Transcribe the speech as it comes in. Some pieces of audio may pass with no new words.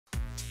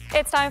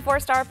It's time for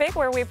StarPic,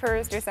 where we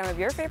peruse through some of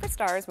your favorite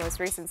stars'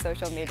 most recent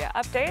social media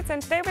updates. And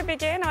today we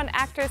begin on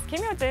actress Kim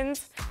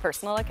Hyo-jin's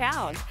personal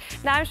account.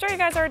 Now, I'm sure you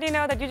guys already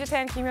know that Jitae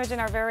and Kim Hyo-jin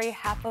are very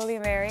happily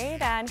married.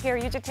 And here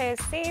Jitae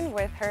is seen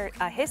with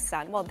his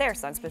son, well, their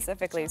son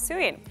specifically,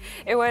 Soo-in.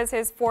 It was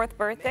his 4th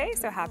birthday,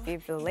 so happy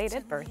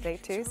belated birthday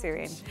to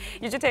Soo-in.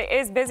 Jitae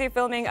is busy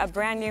filming a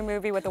brand new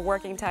movie with the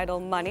working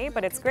title Money,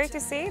 but it's great to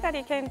see that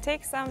he can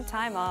take some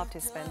time off to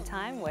spend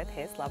time with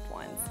his loved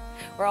ones.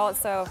 We're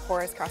also, of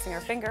course, crossing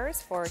our fingers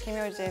for Kim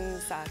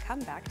Hyo-jin's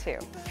comeback, too.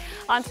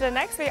 On to the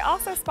next, we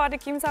also spotted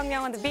Kim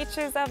Sungryoung on the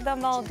beaches of the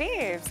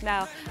Maldives.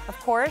 Now, of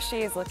course,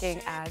 she is looking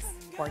as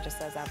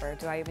gorgeous as ever.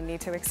 Do I even need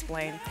to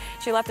explain?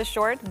 She left a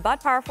short but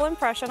powerful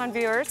impression on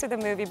viewers through the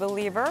movie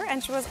Believer,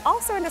 and she was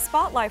also in the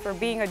spotlight for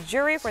being a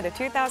jury for the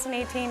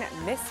 2018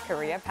 Miss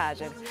Korea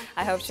pageant.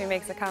 I hope she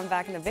makes a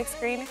comeback in the big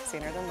screen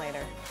sooner than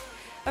later.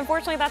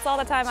 Unfortunately, that's all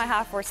the time I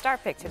have for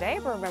StarPic today,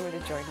 but remember to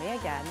join me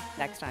again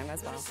next time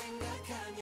as well.